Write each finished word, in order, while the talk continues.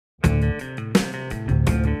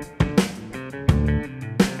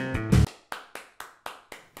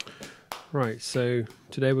Right, so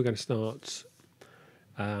today we're going to start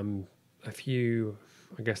a few,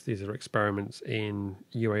 I guess these are experiments in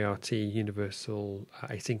UART, Universal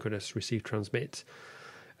Asynchronous Receive Transmit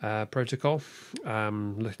protocol,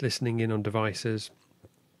 listening in on devices,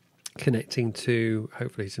 connecting to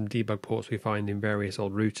hopefully some debug ports we find in various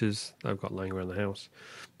old routers that I've got lying around the house.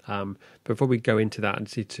 Before we go into that, I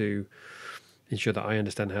need to ensure that I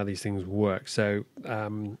understand how these things work. So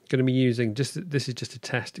going to be using, this is just a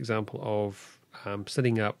test example of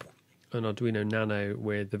setting up an Arduino Nano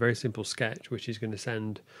with a very simple sketch, which is going to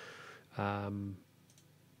send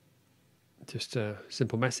just a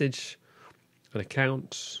simple message, an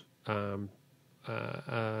account at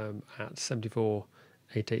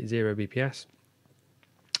 74880 bps.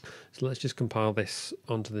 So let's just compile this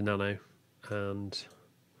onto the Nano, and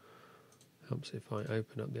helps if I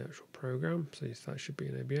open up the actual program. So that should be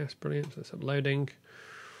in ABS. Brilliant. So it's uploading.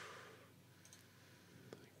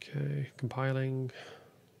 Okay, compiling.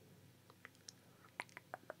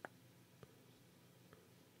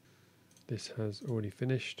 This has already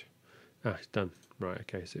finished. It's done. Right,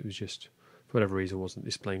 okay, so it was just, for whatever reason, wasn't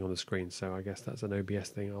displaying on the screen. So I guess that's an OBS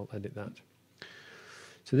thing. I'll edit that.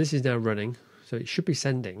 So this is now running. So it should be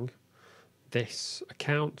sending this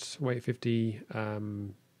account, wait 50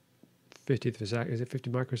 50th of a second, is it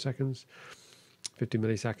 50 microseconds? 50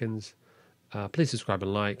 milliseconds. Please subscribe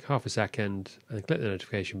and like, half a second, and click the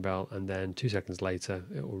notification bell, and then 2 seconds later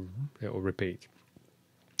it will repeat.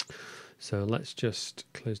 So let's just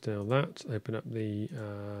close down that, open up the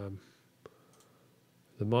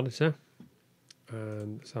monitor,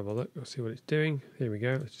 and let's have a look. Let's see what it's doing. Here we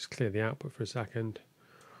go. Let's just clear the output for a second.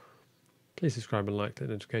 Please subscribe and like, click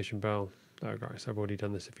the notification bell. Oh guys, I've already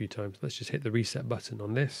done this a few times. Let's just hit the reset button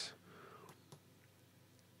on this,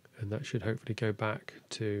 and that should hopefully go back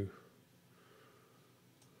to,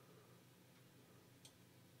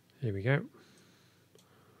 here we go,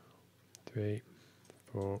 3,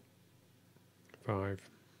 4, 5.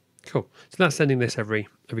 Cool. So that's sending this every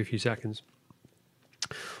few seconds.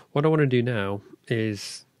 What I want to do now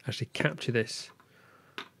is actually capture this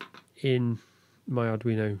in my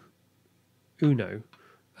Arduino Uno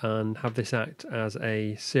and have this act as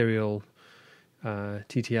a serial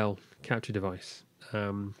TTL capture device.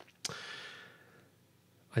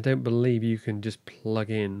 I don't believe you can just plug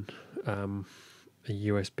in a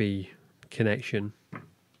USB connection.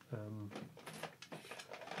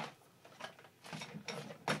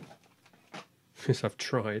 Yes, I've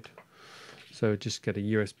tried. So just get a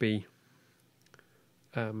USB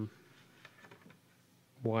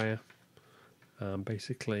wire.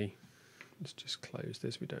 Basically, let's just close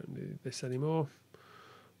this. We don't need this anymore.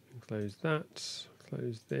 Close that.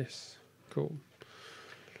 Close this. Cool.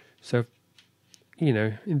 So, you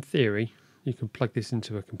know, in theory, you can plug this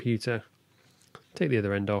into a computer, take the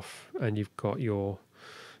other end off, and you've got your,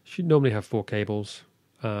 should normally have 4 cables,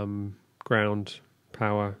 ground,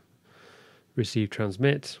 power, receive,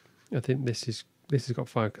 transmit. I think this has got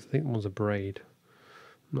 5 because I think one's a braid.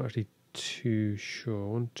 I'm not actually too sure.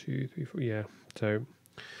 1, 2, 3, 4. Yeah. So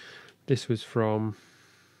this was from,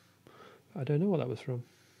 I don't know what that was from.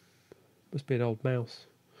 Must be an old mouse.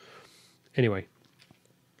 Anyway,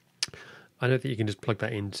 I don't think you can just plug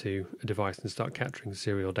that into a device and start capturing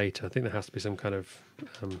serial data. I think there has to be some kind of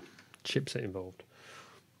chipset involved.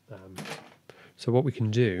 So what we can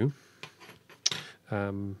do,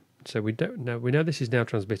 so we know this is now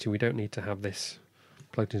transmitting. We don't need to have this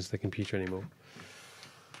plugged into the computer anymore.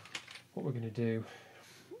 What we're going to do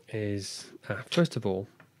is, first of all,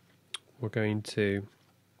 we're going to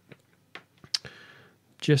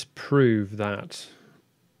just prove that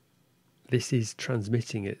this is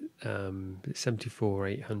transmitting at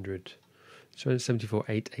 74800, so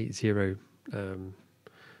 74880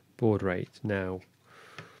 baud rate. Now,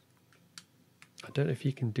 I don't know if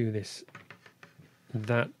you can do this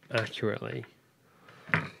that accurately,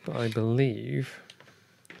 but I believe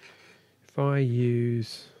if I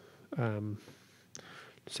use, so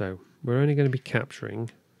we're only going to be capturing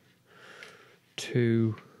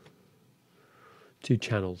two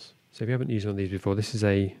channels. So if you haven't used one of these before, this is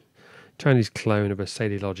a Chinese clone of a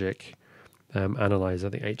Serial Logic analyzer,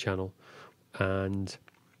 the 8-channel, and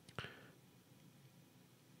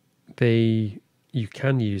you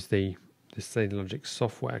can use the Serial Logic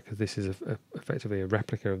software because this is effectively a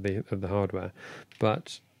replica of the hardware,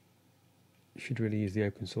 but you should really use the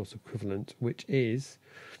open source equivalent, which is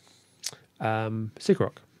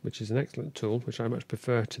Sigrok, which is an excellent tool, which I much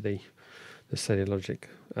prefer to the Serial Logic,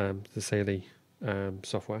 the Serial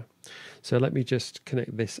software. So let me just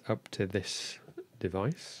connect this up to this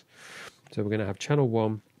device. So we're going to have channel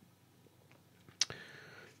 1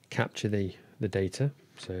 capture the data.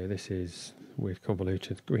 So this is with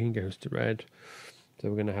convoluted, green goes to red. So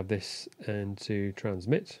we're going to have this into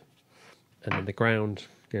transmit, and then the ground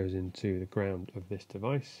goes into the ground of this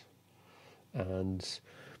device. And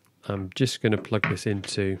I'm just going to plug this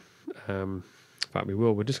into. In fact,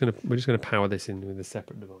 we're just going to power this in with a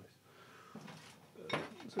separate device.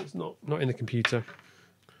 So it's not in the computer.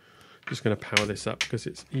 Just going to power this up because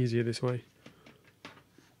it's easier this way.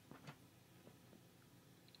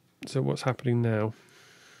 So what's happening now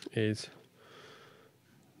is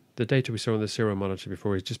the data we saw on the serial monitor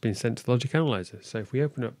before is just being sent to the logic analyzer. So if we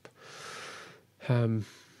open up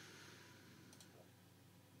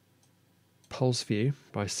Pulseview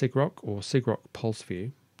by Sigrok, or Sigrok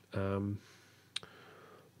Pulseview,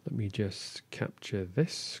 let me just capture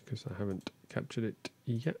this because I haven't captured it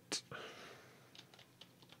yet.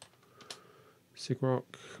 Sigrok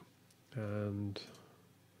and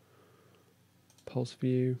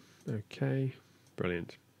Pulseview. Okay,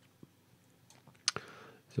 brilliant.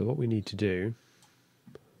 So what we need to do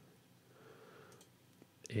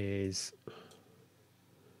is,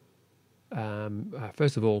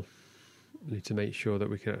 first of all, we need to make sure that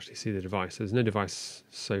we can actually see the device. There's no device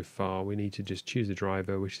so far. We need to just choose a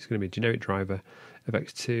driver, which is going to be a generic driver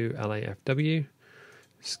FX2 LAFW,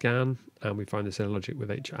 scan, and we find the cellular logic with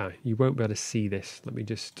HI. You won't be able to see this. Let me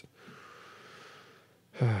just...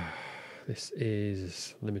 this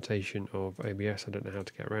is limitation of OBS. I don't know how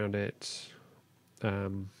to get around it.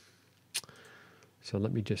 So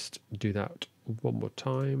let me just do that one more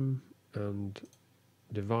time. And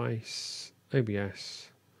device,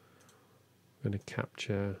 OBS. I'm going to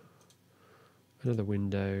capture another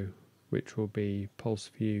window, which will be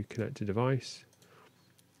Pulseview connected device.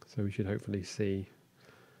 So we should hopefully see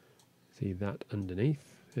that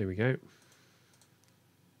underneath. Here we go.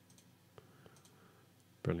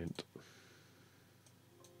 Brilliant.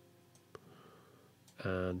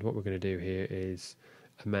 And what we're going to do here is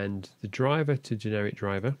amend the driver to generic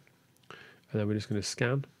driver, and then we're just going to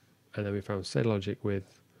scan, and then we found SATA logic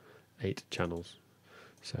with 8 channels.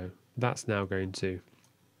 So that's now going to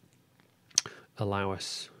allow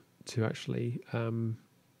us to actually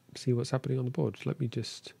see what's happening on the board. So let me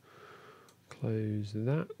just close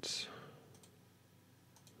that.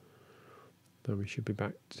 Then we should be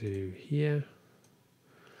back to here.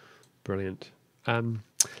 Brilliant. So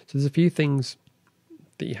there's a few things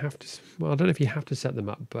that you have to, well, I don't know if you have to set them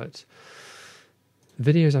up, but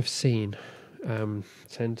videos I've seen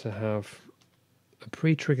tend to have a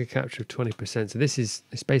pre-trigger capture of 20%. So this is,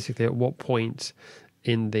 it's basically at what point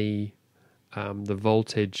in the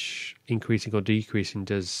voltage increasing or decreasing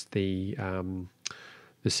does the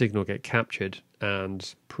signal get captured,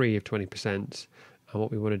 and pre of 20%. And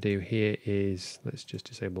what we want to do here is, let's just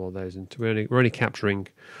disable all those, and we're only capturing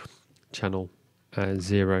channel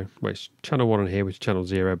 0, which channel 1 on here, which is channel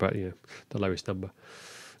 0, but you know, the lowest number.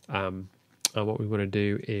 And what we want to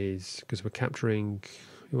do is, because we're capturing,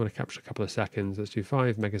 we want to capture a couple of seconds, let's do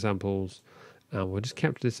 5 megasamples, and we'll just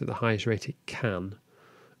capture this at the highest rate it can,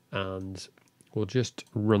 and we'll just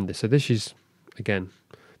run this. So this is, again,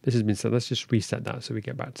 this has been set. Let's just reset that so we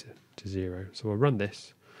get back to 0. So we'll run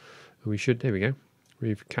this, and we should, there we go,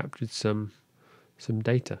 we've captured some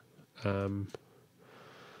data.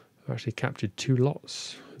 I've actually captured 2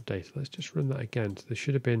 lots of data. Let's just run that again. So there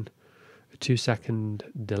should have been a 2-second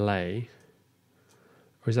delay.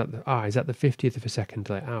 Or is that the 50th of a second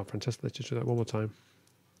delay? Oh, fantastic. Let's just do that one more time.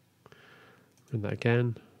 Run that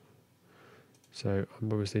again. So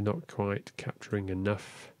I'm obviously not quite capturing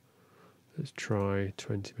enough. Let's try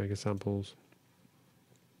 20 megasamples.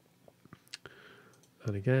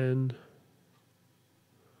 And again.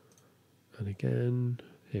 And again.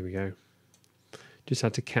 Here we go. Just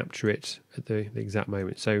had to capture it at the exact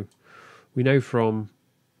moment. So we know from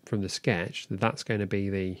the sketch that that's going to be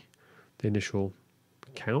the initial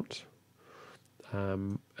count,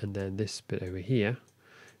 and then this bit over here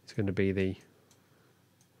is going to be the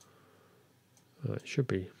it should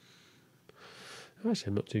be,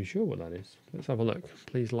 actually I'm not too sure what that is. Let's have a look.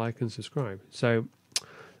 Please like and subscribe. So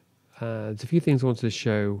there's a few things I wanted to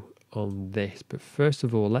show on this, but first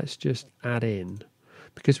of all, let's just add in,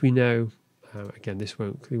 because we know again,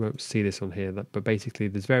 we won't see this on here, but basically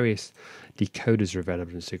there's various decoders are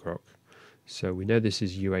available in Sigrok. So we know this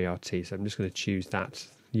is UART, so I'm just going to choose that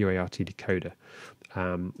UART decoder,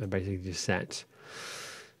 and basically just set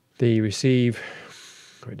the receive,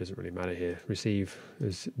 it doesn't really matter here, receive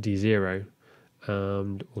as D0,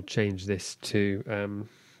 and we'll change this to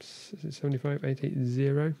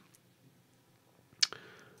 75880.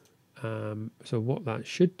 So what that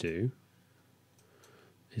should do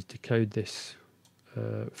is decode this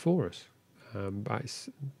for us. but it's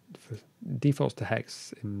defaults to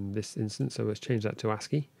hex in this instance, so let's change that to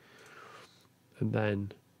ASCII. And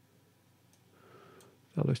then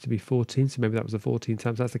that looks to be 14, so maybe that was the 14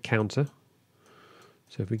 times. That's the counter.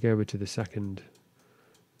 So if we go over to the second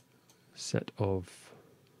set of,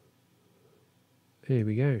 here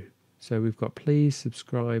we go. So we've got please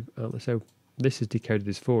subscribe. So this has decoded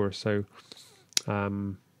this for us. So I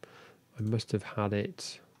must have had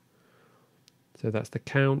it. So that's the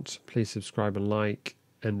count. Please subscribe and like,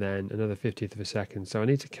 and then another 50th of a second. So I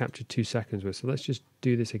need to capture 2 seconds worth. So let's just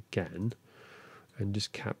do this again and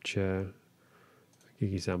just capture a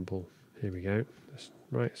gig example. Here we go.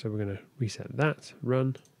 Right, so we're going to reset that,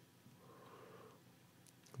 run.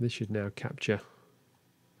 This should now capture.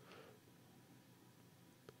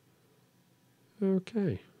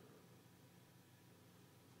 Okay.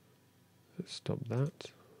 Let's stop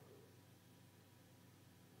that.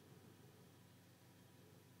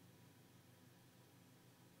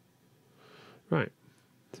 Right,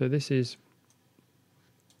 so this is,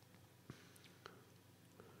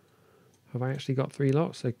 have I actually got 3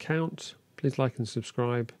 lots? So count, please like and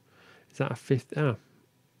subscribe. Is that a 5th? Ah,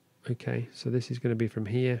 okay, so this is going to be from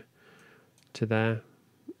here to there.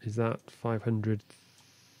 Is that 500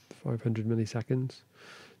 milliseconds?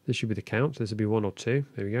 This should be the count. This will be 1 or 2.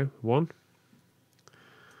 There we go, 1.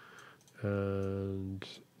 And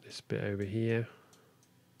this bit over here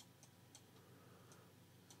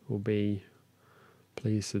will be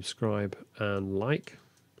please subscribe and like.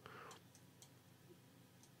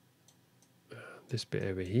 This bit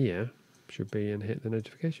over here should be and hit the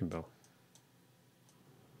notification bell.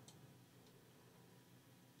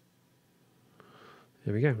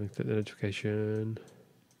 There we go. We click the notification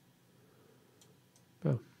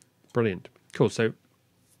bell. Brilliant. Cool. So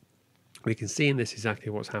we can see in this exactly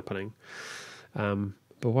what's happening. But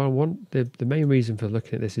what I want, the main reason for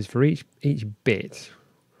looking at this is for each bit.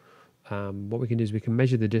 What we can do is we can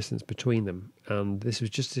measure the distance between them, and this was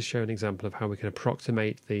just to show an example of how we can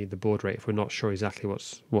approximate the baud rate if we're not sure exactly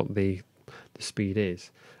what the speed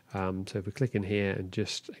is. So if we click in here and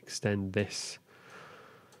just extend this,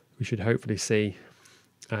 we should hopefully see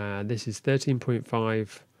this is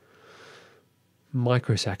 13.5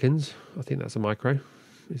 microseconds. I think that's a micro.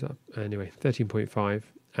 Is that anyway? 13.5.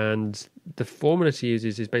 And the formula to use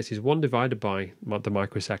is basically 1 divided by the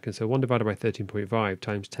microsecond. So 1 divided by 13.5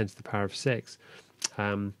 times 10 to the power of 6.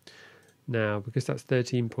 Now, because that's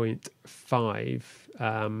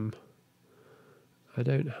 13.5,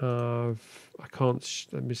 I can't,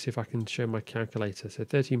 let me see if I can show my calculator. So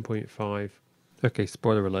 13.5, okay,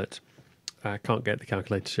 spoiler alert. I can't get the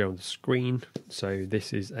calculator to show on the screen. So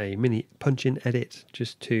this is a mini punch-in edit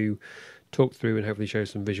just to talk through and hopefully show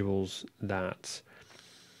some visuals that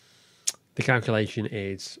the calculation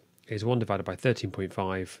is 1 divided by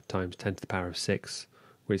 13.5 times 10 to the power of 6,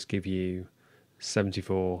 which give you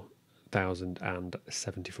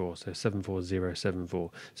 74,074, so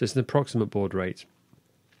 74074. So it's an approximate baud rate.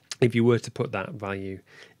 If you were to put that value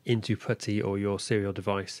into Putty or your serial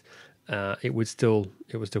device, it would still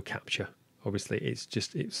capture. Obviously,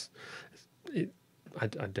 I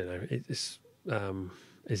don't know.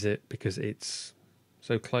 Is it because it's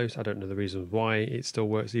so close? I don't know the reasons why it still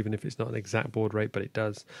works, even if it's not an exact baud rate, but it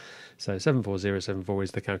does. So 74074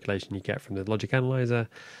 is the calculation you get from the logic analyzer.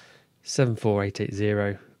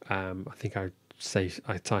 74880. I think I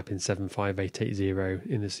type in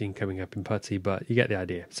 75880 in the scene coming up in Putty, but you get the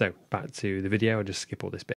idea. So back to the video. I'll just skip all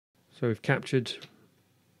this bit. So we've captured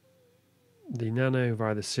the Nano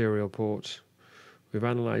via the serial port. We've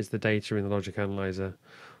analysed the data in the logic analyzer.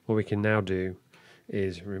 What we can now do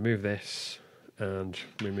is remove this and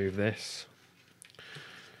remove this,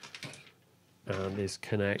 and is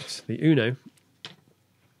connect the Uno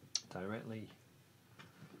directly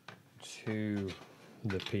to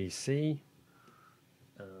the PC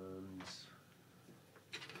and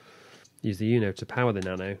use the Uno to power the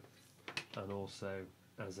Nano, and also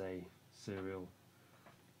as a serial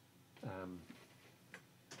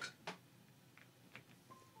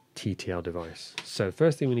TTL device. So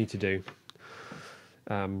first thing we need to do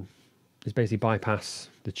is basically bypass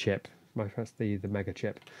the chip, bypass the mega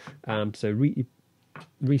chip. So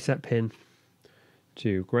reset pin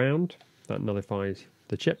to ground, that nullifies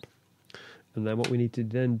the chip. And then what we need to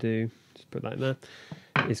then do, just put that in there,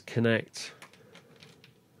 is connect.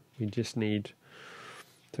 We just need,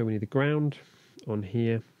 so we need the ground on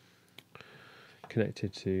here,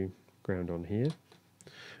 connected to ground on here.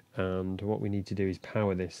 And what we need to do is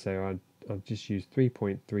power this. So I've just used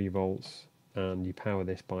 3.3 volts, and you power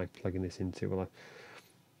this by plugging this into, well,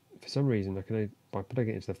 for some reason, by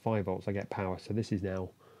plugging it into the 5 volts, I get power. So this is now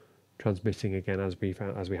transmitting again as we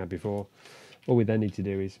had before. All we then need to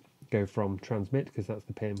do is go from transmit, because that's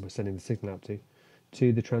the pin we're sending the signal out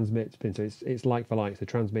to the transmit pin. So it's like for like, so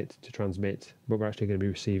transmit to transmit, but we're actually going to be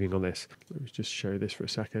receiving on this. Let me just show this for a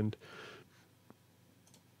second.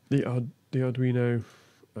 The Arduino,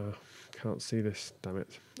 can't see this, damn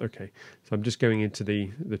it. Okay, so I'm just going into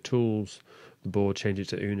the tools, the board, change it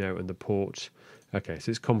to Uno, and the port. Okay, so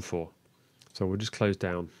it's COM4. So we'll just close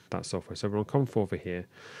down that software. So we're on COM4 for here.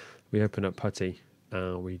 We open up Putty,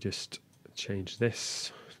 and we just change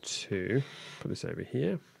this to, put this over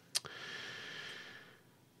here.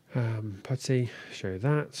 Putty, show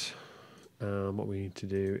that. What we need to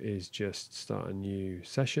do is just start a new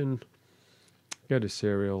session. Go to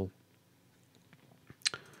Serial.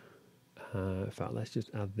 In fact, let's just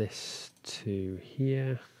add this to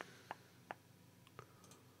here.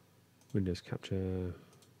 Windows Capture.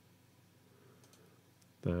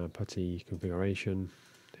 Putty configuration.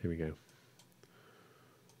 Here we go.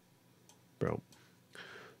 Bro.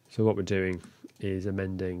 So what we're doing is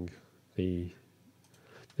amending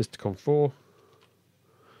this to COM4,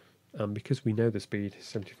 and because we know the speed is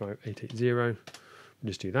 75880, we'll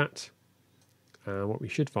just do that. And what we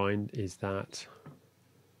should find is that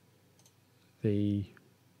it's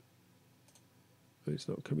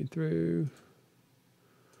not coming through.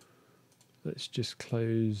 Let's just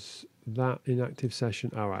close that inactive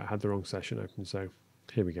session. Oh, right, I had the wrong session open, so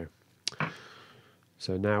here we go.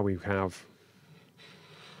 So now we're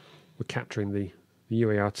capturing the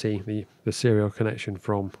UART, the serial connection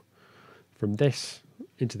from this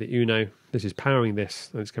into the Uno. This is powering this,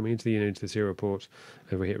 and it's coming into the Uno, into the serial port,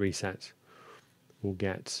 and we hit reset. We'll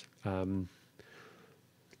get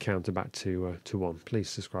counter back to 1. Please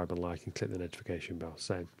subscribe and like and click the notification bell.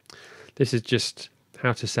 So this is just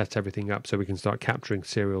how to set everything up so we can start capturing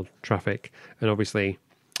serial traffic. And obviously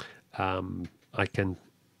I can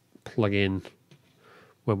plug in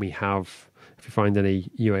when we have, if we find any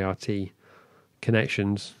UART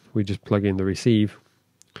connections, we just plug in the receive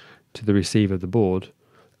to the receive of the board,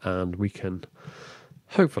 and we can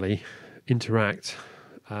hopefully interact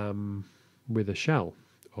with a shell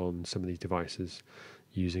on some of these devices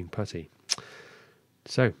using Putty.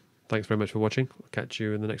 So thanks very much for watching. I'll catch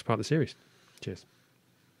you in the next part of the series. Cheers.